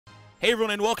Hey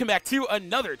everyone, and welcome back to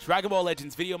another Dragon Ball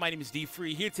Legends video. My name is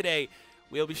DFree. Here today,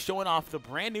 we'll be showing off the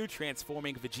brand new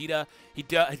transforming Vegeta. He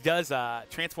does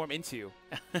transform into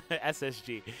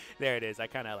SSG. There it is. I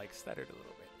kind of like stuttered a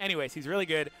little bit. Anyways, he's really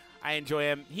good. I enjoy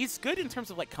him. He's good in terms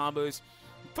of like combos.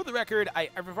 For the record,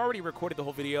 I've already recorded the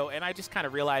whole video, and I just kind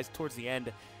of realized towards the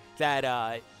end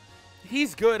that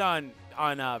he's good on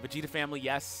Vegeta family,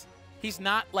 yes. He's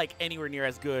not like anywhere near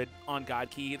as good on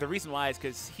God Key. The reason why is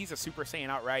because he's a Super Saiyan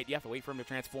outright. You have to wait for him to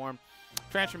transform.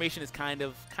 Transformation is kind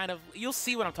of, you'll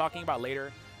see what I'm talking about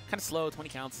later. Kind of slow, 20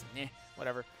 counts,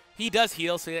 whatever. He does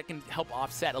heal, so that can help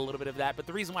offset a little bit of that. But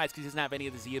the reason why is because he doesn't have any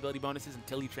of the Z ability bonuses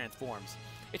until he transforms.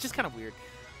 It's just kind of weird.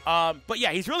 But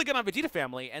yeah, he's really good on Vegeta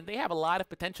family, and they have a lot of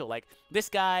potential. Like this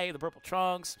guy, the Purple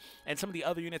Trunks, and some of the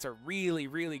other units are really,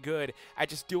 really good at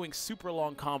just doing super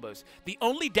long combos. The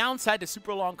only downside to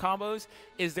super long combos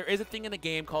is there is a thing in the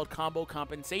game called combo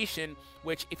compensation,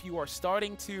 which if you are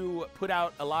starting to put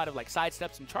out a lot of like side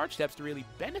steps and charge steps to really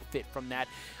benefit from that,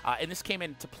 and this came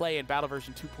into play in Battle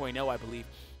Version 2.0, I believe,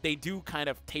 they do kind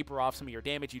of taper off some of your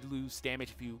damage. You lose damage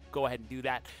if you go ahead and do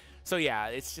that. So yeah,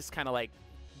 it's just kind of like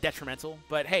detrimental,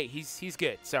 but hey, he's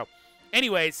good. So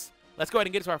anyways, let's go ahead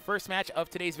and get into our first match of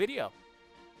today's video.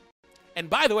 And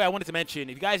by the way, I wanted to mention,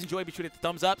 if you guys enjoyed, be sure to hit the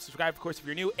thumbs up, subscribe of course if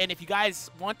you're new, and if you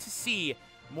guys want to see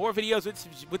more videos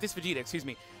with this Vegeta, excuse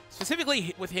me,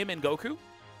 specifically with him and Goku,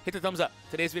 hit the thumbs up.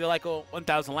 Today's video like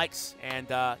 1,000 likes, and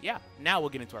yeah, now we'll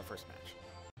get into our first match.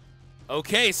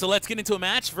 Okay, so let's get into a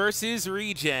match versus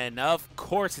Regen. Of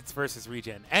course it's versus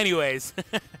Regen. Anyways,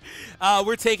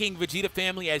 we're taking Vegeta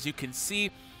family, as you can see.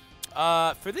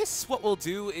 For this, what we'll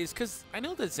do is, because I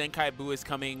know that Zenkai Buu is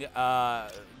coming,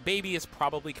 Baby is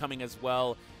probably coming as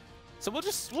well. So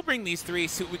we'll bring these three,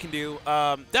 see what we can do.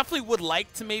 Definitely would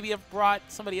like to maybe have brought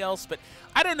somebody else, but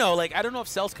I don't know. Like, I don't know if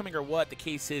Cell's coming or what the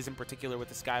case is in particular with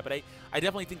this guy, but I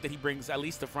definitely think that he brings at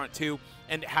least the front two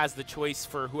and has the choice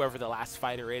for whoever the last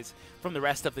fighter is from the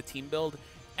rest of the team build.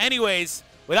 Anyways,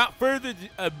 without further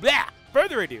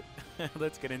ado,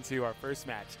 let's get into our first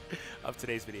match of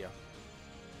today's video.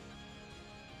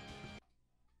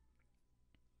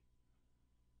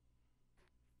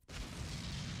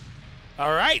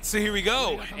 All right, so here we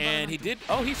go. And he did,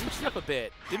 oh, he switched it up a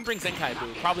bit. Didn't bring Zenkai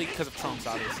Buu, probably because of Trunks,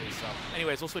 obviously. So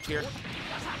anyways, we'll switch here.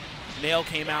 Nail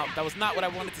came out. That was not what I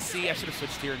wanted to see. I should have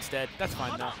switched here instead. That's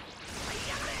fine, though.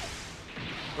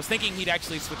 Was thinking he'd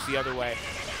actually switch the other way.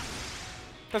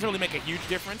 Doesn't really make a huge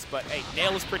difference, but hey,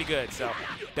 Nail is pretty good, so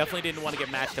definitely didn't want to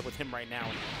get matched up with him right now.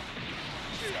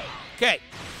 Okay.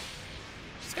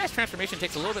 This guy's transformation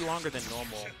takes a little bit longer than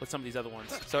normal with some of these other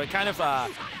ones. So it kind of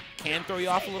can throw you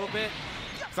off a little bit.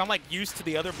 Because I'm like used to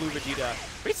the other blue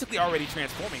Vegeta basically already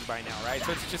transforming by now, right?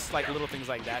 So it's just like little things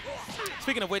like that.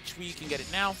 Speaking of which, we can get it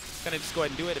now. Gonna just go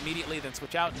ahead and do it immediately, then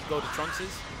switch out and go to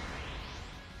Trunks's.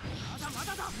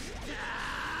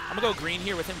 I'm gonna go green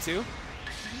here with him too.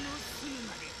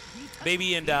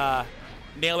 Baby and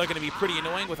Nail are gonna be pretty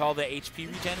annoying with all the HP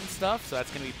regen and stuff, so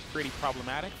that's gonna be pretty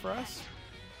problematic for us.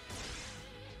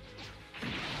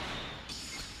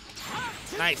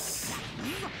 Nice.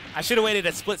 I should have waited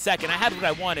a split second. I had what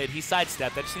I wanted. He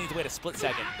sidestepped. I just need to wait a split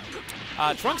second.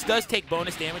 Trunks does take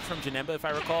bonus damage from Janemba, if I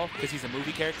recall, because he's a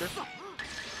movie character.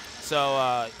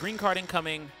 So, green card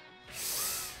incoming.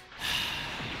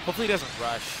 Hopefully he doesn't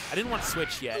rush. I didn't want to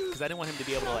switch yet, because I didn't want him to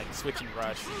be able to, like, switch and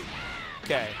rush.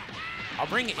 Okay. I'll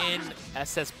bring in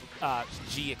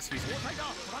SSG, excuse me.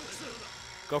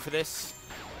 Go for this.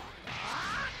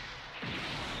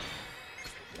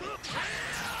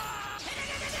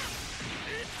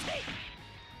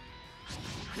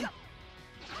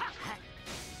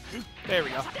 There we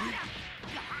go.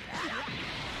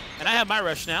 And I have my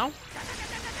rush now.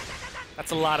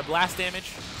 That's a lot of blast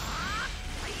damage.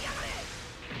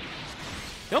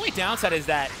 The only downside is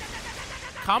that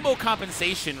combo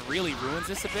compensation really ruins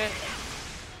this a bit.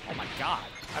 Oh my god.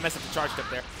 I messed up the charge up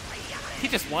there. He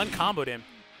just one-comboed him.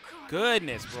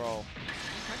 Goodness, bro.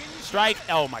 Strike.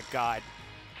 Oh my god.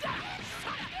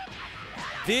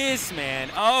 This man.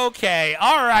 Okay.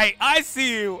 All right. I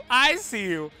see you. I see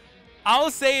you. I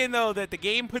was saying, though, that the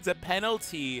game puts a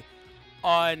penalty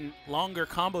on longer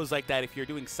combos like that if you're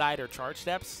doing side or charge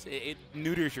steps. It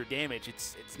neuters your damage.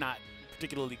 It's not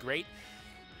particularly great.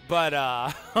 But,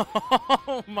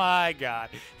 oh, my God.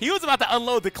 He was about to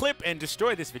unload the clip and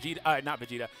destroy this Vegeta. Not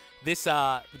Vegeta. This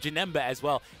Janemba as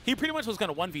well. He pretty much was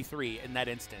going to 1v3 in that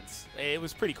instance. It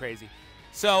was pretty crazy.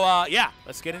 So, yeah,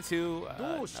 let's get into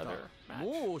another match.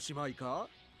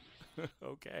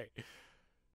 Okay.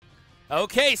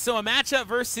 Okay, so a matchup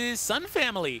versus Sun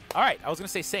Family. All right, I was going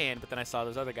to say Saiyan, but then I saw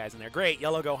those other guys in there. Great,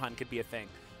 Yellow Gohan could be a thing.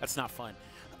 That's not fun.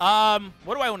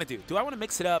 What do I want to do? Do I want to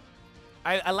mix it up?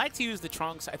 I like to use the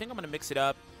Trunks. I think I'm going to mix it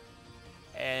up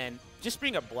and just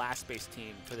bring a Blast-based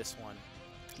team for this one.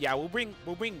 Yeah, we'll bring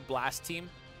Blast team.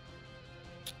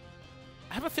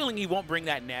 I have a feeling he won't bring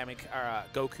that Namek or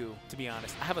Goku, to be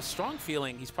honest. I have a strong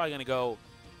feeling he's probably going to go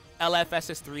LF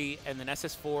SS3 and then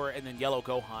SS4 and then Yellow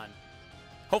Gohan.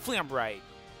 Hopefully I'm right.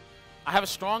 I have a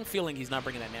strong feeling he's not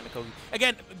bringing that Namek Goku.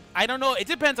 Again, I don't know. It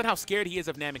depends on how scared he is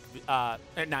of Namek,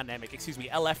 not Namek, excuse me,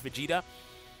 LF Vegeta.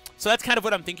 So that's kind of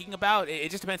what I'm thinking about.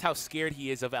 It just depends how scared he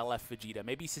is of LF Vegeta.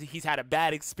 Maybe he's had a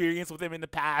bad experience with him in the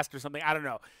past or something. I don't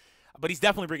know. But he's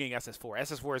definitely bringing SS4.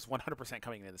 SS4 is 100%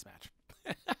 coming into this match.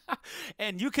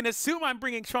 And you can assume I'm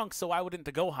bringing Trunks, so why wouldn't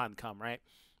the Gohan come, right?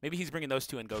 Maybe he's bringing those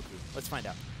two and Goku. Let's find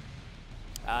out.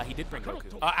 He did bring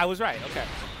Goku. I was right. Okay.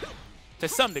 To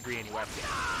some degree, anyway.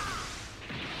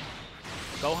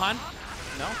 Gohan?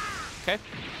 No? Okay.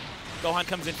 Gohan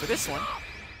comes in for this one.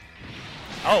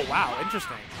 Oh, wow.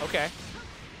 Interesting. Okay.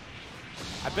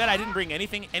 I bet I didn't bring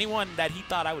anyone that he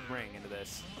thought I would bring into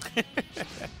this.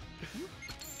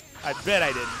 I bet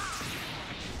I didn't.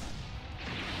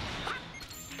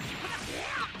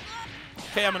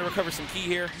 Okay, I'm going to recover some ki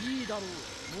here.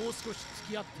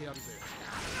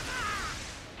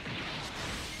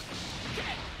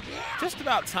 Just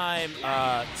about time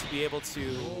to be able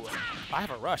to... I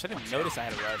have a rush. I didn't notice I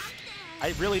had a rush.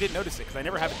 I really didn't notice it because I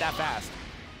never have it that fast.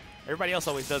 Everybody else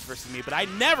always does versus me, but I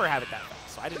never have it that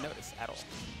fast, so I didn't notice at all.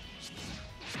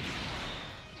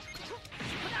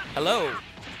 Hello,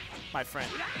 my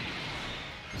friend.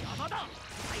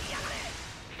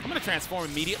 I'm going to transform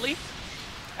immediately.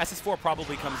 SS4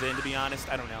 probably comes in, to be honest.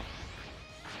 I don't know.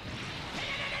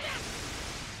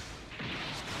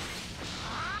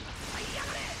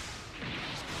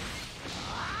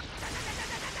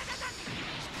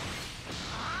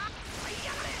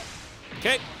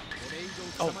 Okay.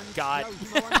 Oh, God.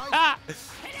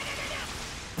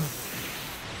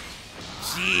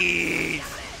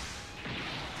 Jeez.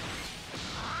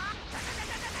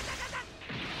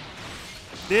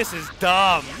 This is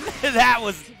dumb. That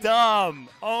was dumb.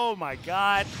 Oh, my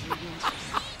God.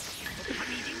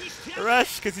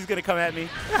 Rush, because he's going to come at me.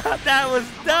 That was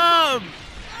dumb.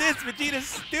 This Vegeta's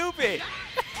stupid.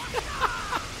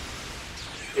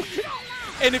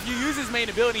 And if you use his main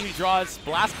ability, he draws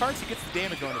blast cards, he gets the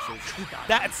damage bonuses.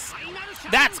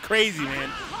 That's crazy,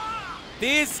 man.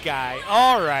 This guy.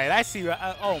 All right, I see.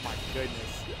 Oh, my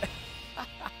goodness.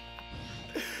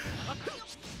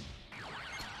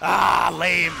 Ah,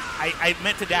 lame. I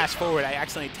meant to dash forward. I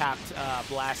accidentally tapped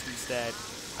blast instead.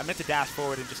 I meant to dash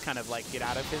forward and just kind of, like, get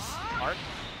out of his arc.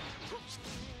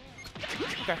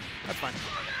 Okay, that's fine.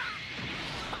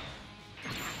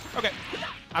 Okay,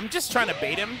 I'm just trying to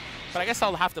bait him, but I guess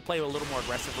I'll have to play a little more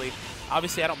aggressively.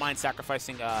 Obviously, I don't mind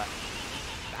sacrificing. Do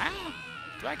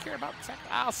I care about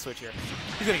sacrifice? I'll switch here.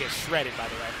 He's going to get shredded, by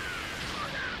the way.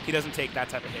 He doesn't take that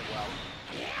type of hit well.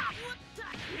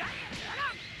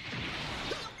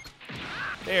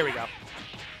 There we go.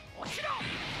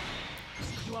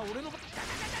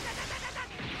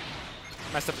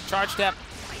 Messed up the charge step.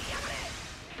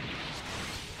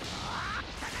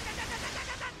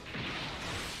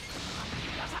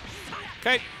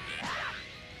 Okay.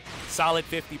 Solid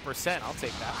 50%. I'll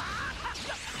take that.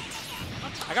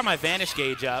 I got my Vanish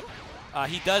Gauge up.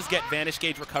 He does get Vanish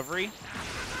Gauge recovery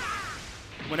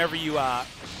whenever you a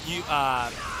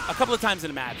couple of times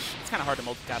in a match. It's kind of hard to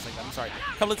multitask like that. I'm sorry.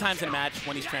 A couple of times in a match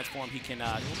when he's transformed, he can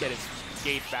get his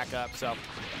gauge back up. So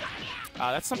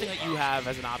that's something that you have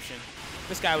as an option.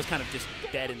 This guy was kind of just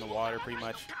dead in the water pretty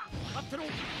much.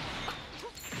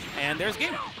 And there's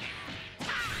game.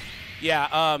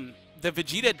 Yeah, the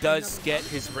Vegeta does get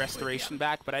his restoration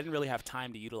back, but I didn't really have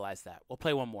time to utilize that. We'll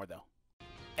play one more, though.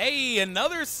 Hey,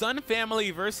 another Sun Family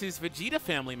versus Vegeta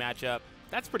Family matchup.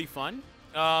 That's pretty fun.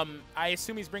 I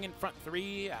assume he's bringing front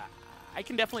three. I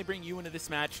can definitely bring you into this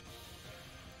match.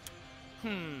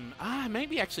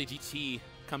 Maybe actually GT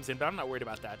comes in, but I'm not worried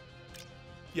about that.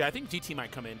 Yeah, I think GT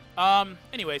might come in.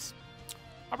 Anyways,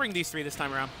 I'll bring these three this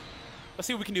time around. Let's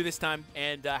see what we can do this time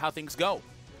and how things go.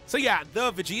 So yeah,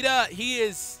 the Vegeta,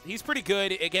 he's pretty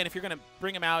good. Again, if you're gonna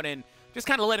bring him out and just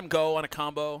kind of let him go on a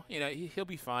combo, you know, he'll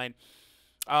be fine.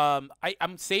 I'm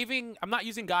not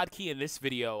using God Key in this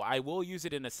video. I will use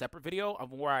it in a separate video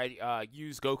of where I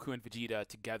use Goku and Vegeta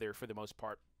together for the most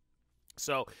part.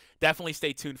 So definitely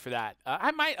stay tuned for that.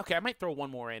 I might throw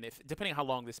one more in, depending on how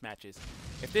long this match is.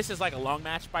 If this is like a long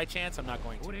match by chance, I'm not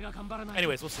going to.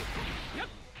 Anyways, we'll see.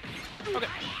 Okay.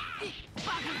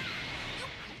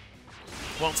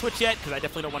 Won't switch yet because I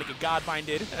definitely don't want to get God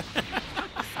binded.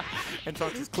 And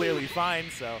Trunks is clearly fine,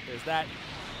 so there's that.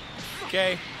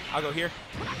 Okay, I'll go here.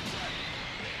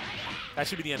 That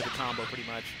should be the end of the combo pretty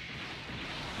much.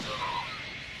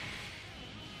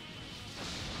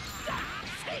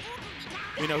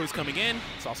 We know who's coming in,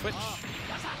 so I'll switch.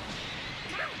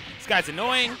 This guy's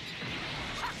annoying.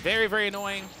 Very, very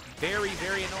annoying. Very,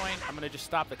 very annoying. I'm going to just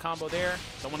stop the combo there.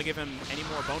 Don't want to give him any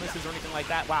more bonuses or anything like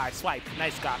that. Wow, I swiped.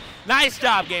 Nice job. Nice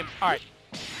job, game. All right.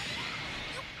 I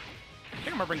think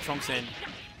I'm going to bring Trunks in.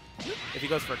 If he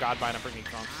goes for a Godbind, I'm bringing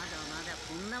Trunks.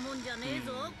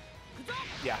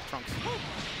 Yeah, Trunks.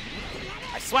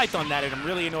 I swiped on that, and I'm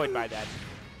really annoyed by that.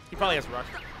 He probably has Rush.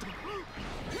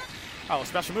 Oh,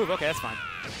 special move. Okay, that's fine.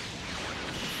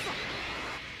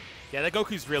 Yeah, that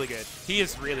Goku's really good. He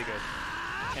is really good.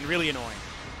 And really annoying.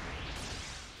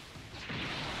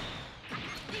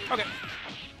 Okay.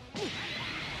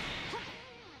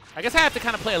 I guess I have to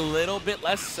kind of play a little bit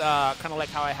less, kind of like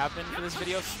how I have been for this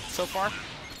video so far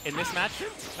in this match.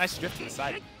 Nice drift to the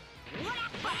side.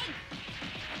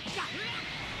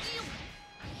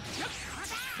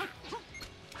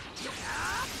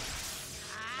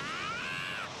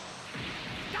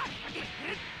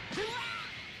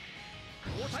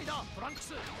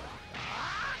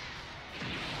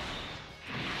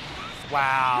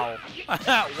 Wow.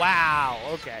 Wow.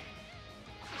 Okay.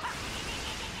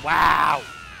 Wow.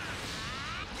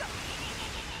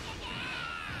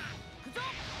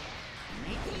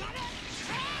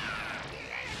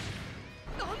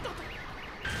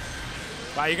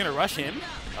 Wow, you're gonna rush him?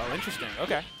 Oh, interesting.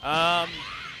 Okay. I'll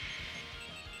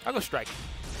go strike.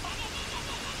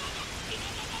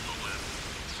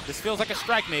 This feels like a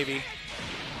strike, maybe.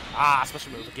 Ah,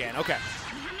 special move again. Okay.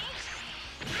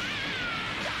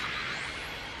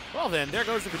 Well then, there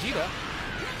goes the Vegeta.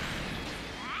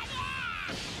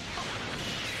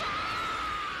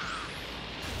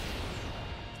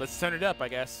 Let's turn it up, I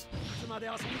guess.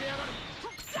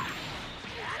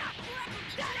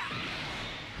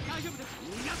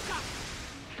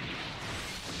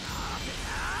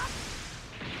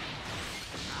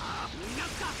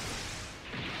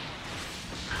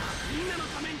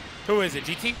 Who is it?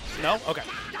 GT? No? Okay.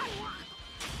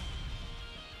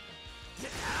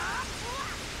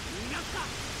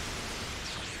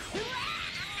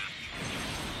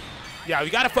 Yeah, we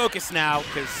gotta focus now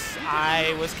because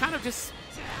I was kind of just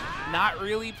not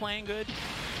really playing good.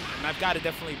 And I've got to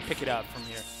definitely pick it up from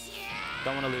here.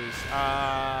 Don't want to lose.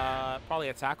 Probably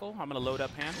a tackle. I'm going to load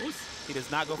up hand. He does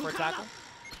not go for a tackle.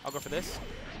 I'll go for this.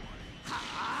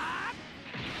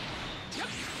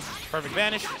 Perfect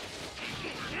vanish.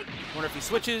 Wonder if he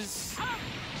switches.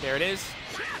 There it is.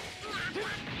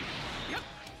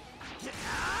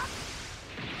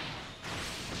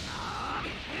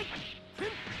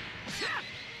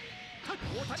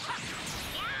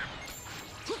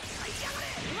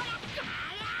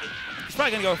 He's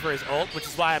probably going to go for his ult, which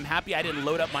is why I'm happy I didn't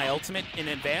load up my ultimate in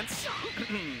advance.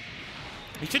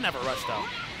 He shouldn't have a rush, though.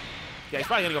 Yeah, he's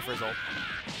probably going to go for his ult.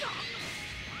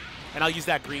 And I'll use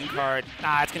that green card.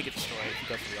 Nah, it's going to get destroyed if he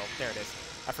goes for the ult. There it is.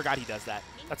 I forgot he does that.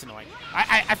 That's annoying.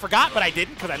 I forgot, but I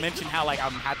didn't because I mentioned how like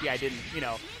I'm happy I didn't, you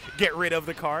know, get rid of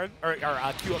the card or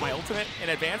queue up my ultimate in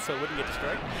advance so it wouldn't get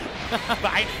destroyed.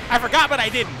 But I forgot, but I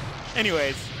didn't.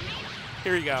 Anyways,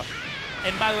 here we go.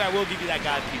 And by the way, I will give you that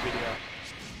God Key video.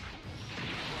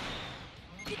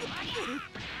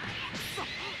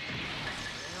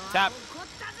 Tap.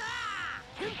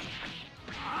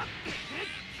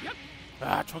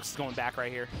 Ah, Trunks is going back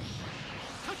right here.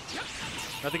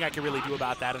 Nothing I can really do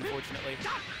about that, unfortunately.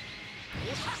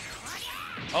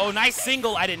 Oh, nice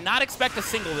single. I did not expect a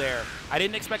single there. I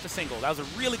didn't expect a single. That was a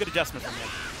really good adjustment from him.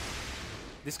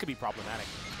 This could be problematic.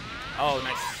 Oh,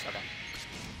 nice. Okay.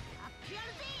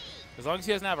 As long as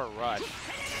he doesn't have a rush.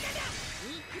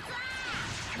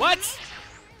 What?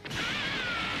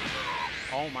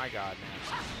 Oh my god, man.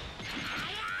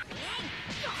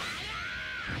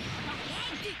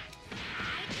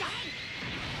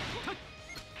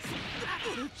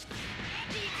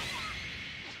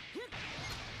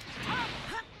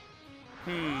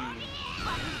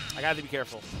 I gotta be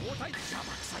careful.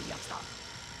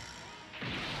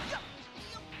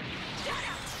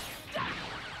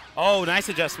 Oh, nice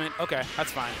adjustment. Okay,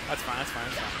 that's fine. That's fine. That's fine.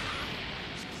 That's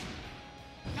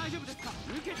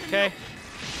fine. Okay.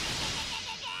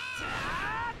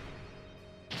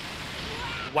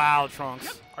 Wow,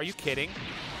 Trunks. Are you kidding?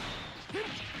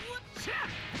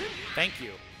 Thank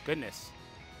you. Goodness.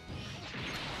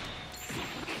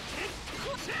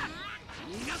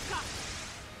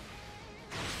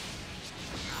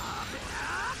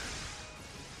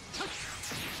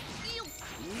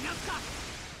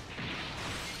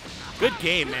 Good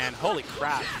game, man. Holy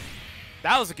crap.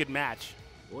 That was a good match.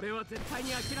 All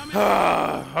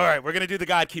right, we're going to do the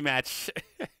God Key match.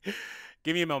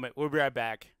 Give me a moment. We'll be right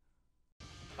back.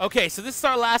 Okay, so this is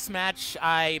our last match.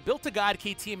 I built a God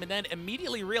Key team and then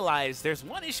immediately realized there's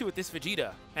one issue with this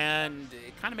Vegeta, and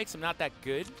it kind of makes him not that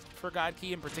good for God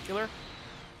Key in particular.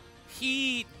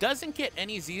 He doesn't get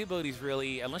any Z abilities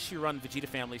really, unless you run Vegeta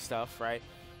family stuff, right?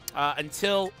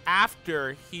 Until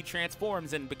after he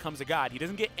transforms and becomes a god. He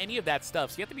doesn't get any of that stuff,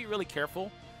 so you have to be really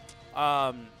careful.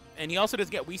 And he also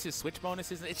doesn't get Whis' switch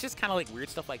bonuses. It's just kind of like weird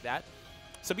stuff like that.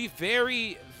 So be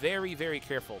very, very, very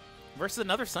careful. Versus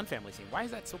another Sun Family team. Why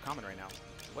is that so common right now?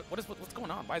 What's going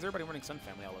on? Why is everybody running Sun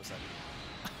Family all of a sudden?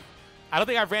 I don't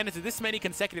think I've ran into this many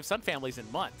consecutive Sun Families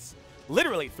in months.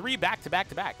 Literally 3 back to back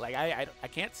to back. Like I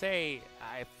can't say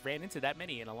I've ran into that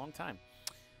many in a long time.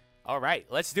 All right,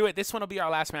 let's do it. This one will be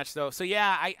our last match, though. So,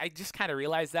 yeah, I just kind of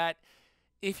realized that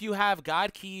if you have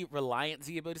God Key reliant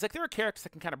Z abilities, like there are characters that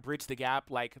can kind of bridge the gap,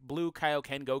 like Blue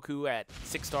Kaioken Goku at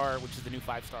 6-star, which is the new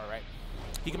 5-star, right?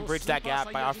 He can bridge that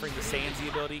gap by offering the Saiyan Z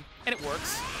ability, and it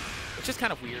works. It's just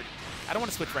kind of weird. I don't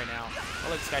want to switch right now.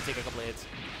 I'll let this guy take a couple of hits.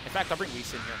 In fact, I'll bring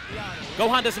Whis in here.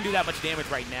 Gohan doesn't do that much damage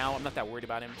right now. I'm not that worried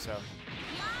about him, so.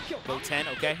 Go 10,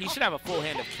 okay. He should have a full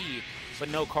hand of Ki, but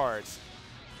no cards.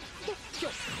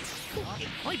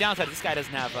 Only downside, this guy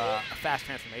doesn't have a fast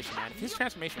transformation, man. If his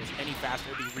transformation was any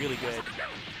faster, it would be really good.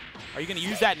 Are you going to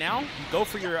use that now? Go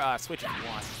for your switch if you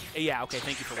want. Yeah, okay,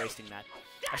 thank you for wasting that.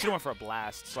 I should have went for a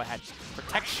blast, so I had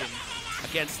protection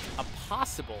against a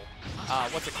possible,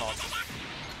 what's it called?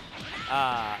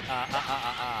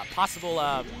 Possible,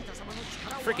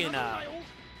 freaking,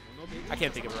 I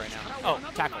can't think of it right now.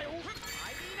 Oh, tackle.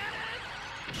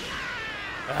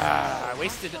 I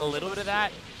wasted a little bit of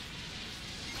that.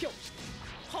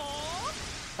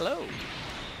 Hello.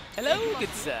 Hello, good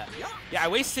sir. Yeah,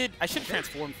 I should have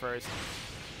transformed first.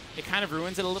 It kind of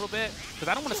ruins it a little bit, because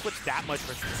I don't want to switch that much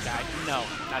versus this guy. No,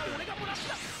 not doing it.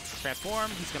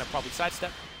 Transform, he's going to probably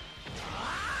sidestep.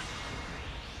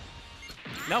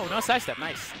 No sidestep,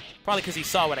 nice. Probably because he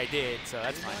saw what I did, so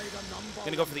that's fine.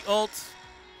 Going to go for the ult.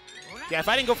 Yeah, if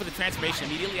I didn't go for the transformation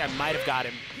immediately, I might have got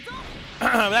him.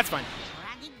 That's fine.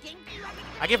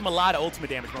 I gave him a lot of ultimate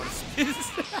damage bonuses.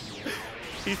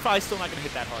 He's probably still not going to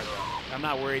hit that hard, though. I'm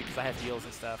not worried because I have heals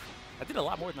and stuff. I did a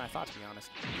lot more than I thought, to be honest.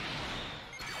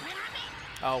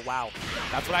 Oh, wow.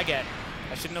 That's what I get.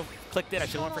 I shouldn't have clicked it. I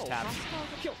should have went for taps.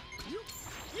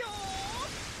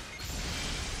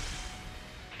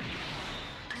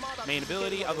 Main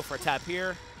ability. I'll go for a tap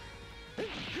here.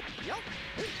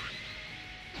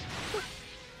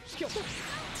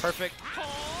 Perfect.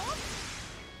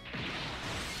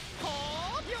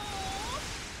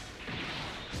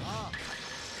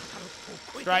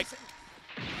 Strike.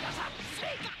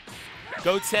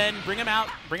 Goten, bring him out.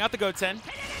 Bring out the Goten.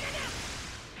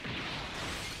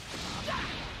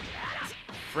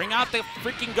 Bring out the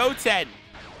freaking Goten.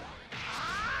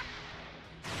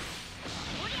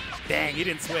 Dang, you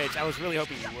didn't switch. I was really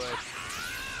hoping you would.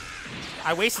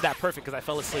 I wasted that perfect because I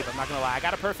fell asleep. I'm not going to lie. I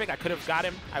got a perfect. I could have got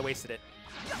him. I wasted it.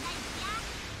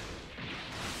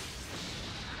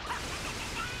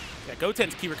 Yeah,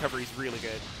 Goten's Ki recovery is really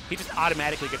good. He just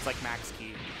automatically gets like max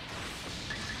Ki.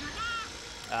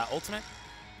 Ultimate?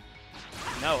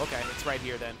 No, okay. It's right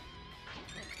here then.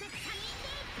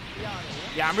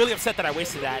 Yeah, I'm really upset that I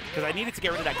wasted that because I needed to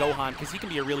get rid of that Gohan because he can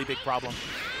be a really big problem.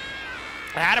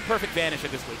 I had a perfect vanish. I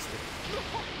just wasted it.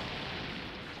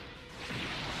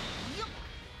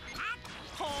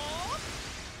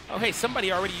 Oh, hey,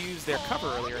 somebody already used their cover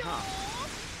earlier, huh?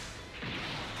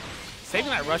 Saving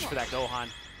that rush for that Gohan.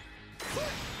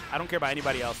 I don't care about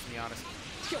anybody else, to be honest.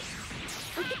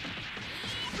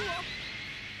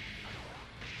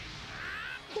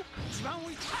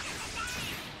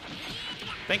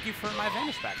 Thank you for my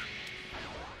vanish back.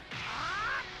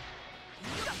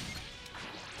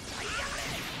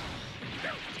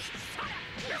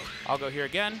 I'll go here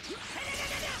again.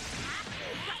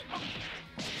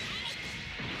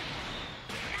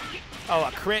 Oh,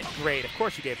 a crit? Great. Of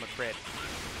course you gave him a crit.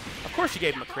 Of course you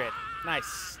gave him a crit.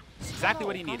 Nice. That's exactly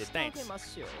what he needed. Thanks.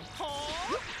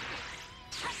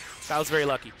 That was very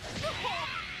lucky.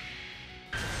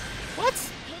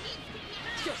 What?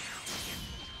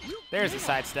 There's a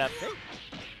sidestep.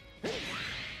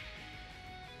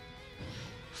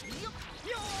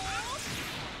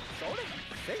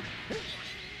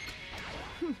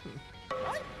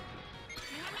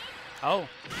 Oh.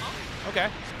 Okay.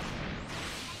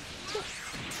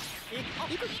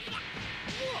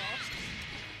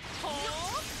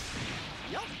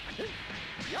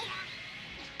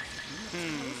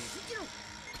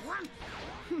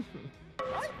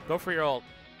 Go for your ult.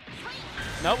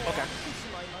 Nope. Okay.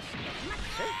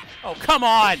 Oh, come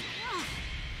on.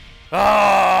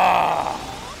 Oh.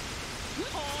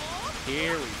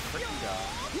 Here we freaking go.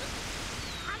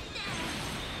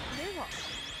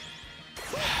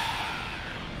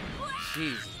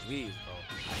 Jeez Louise, bro.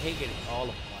 I hate getting all of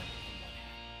one.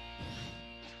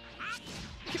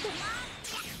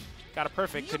 Got a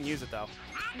perfect. Couldn't use it, though.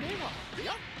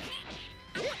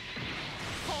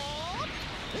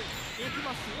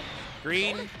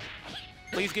 Green,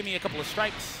 please give me a couple of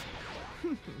strikes.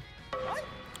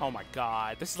 Oh, my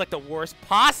God. This is like the worst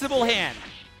possible hand.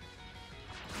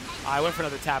 I went for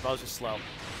another tap. I was just slow.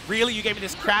 Really? You gave me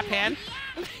this crap hand?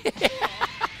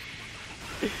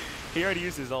 He already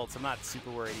used his ult, so I'm not super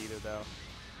worried either, though.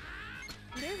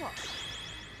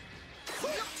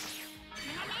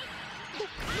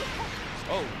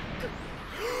 Oh.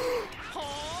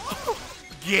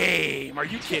 Game. Are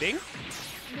you kidding?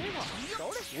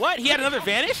 What? He had another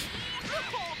vanish?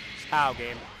 How,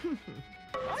 game?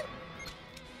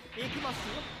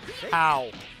 How?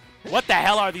 What the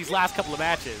hell are these last couple of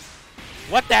matches?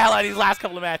 What the hell are these last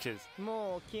couple of matches?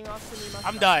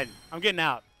 I'm done. I'm getting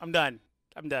out. I'm done.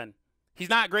 I'm done. He's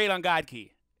not great on God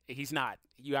Key. He's not.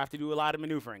 You have to do a lot of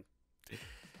maneuvering.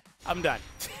 I'm done.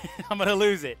 I'm going to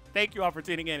lose it. Thank you all for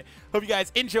tuning in. Hope you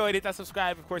guys enjoyed it.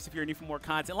 Subscribe, of course, if you're new for more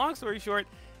content. Long story short,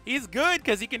 he's good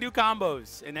because he can do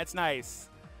combos, and that's nice.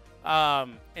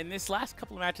 In this last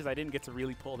couple of matches, I didn't get to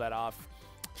really pull that off.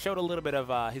 Showed a little bit of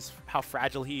how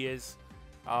fragile he is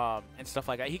and stuff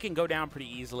like that. He can go down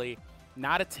pretty easily.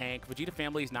 Not a tank. Vegeta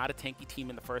family is not a tanky team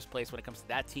in the first place when it comes to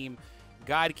that team.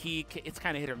 God Key, it's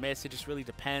kind of hit or miss. It just really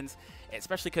depends,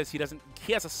 especially because he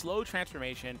has a slow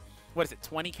transformation. What is it,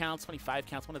 20 counts, 25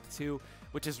 counts, one of the two,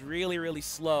 which is really, really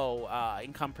slow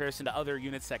in comparison to other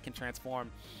units that can transform.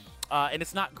 And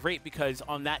it's not great because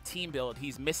on that team build,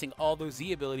 he's missing all those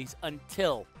Z abilities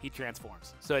until he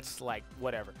transforms. So it's like,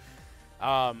 whatever.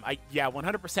 Yeah,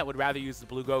 100% would rather use the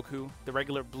blue Goku, the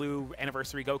regular blue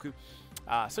anniversary Goku.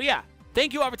 So yeah,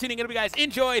 thank you all for tuning in. If you guys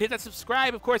enjoyed, hit that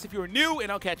subscribe, of course, if you are new, and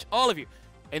I'll catch all of you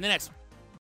in the next one.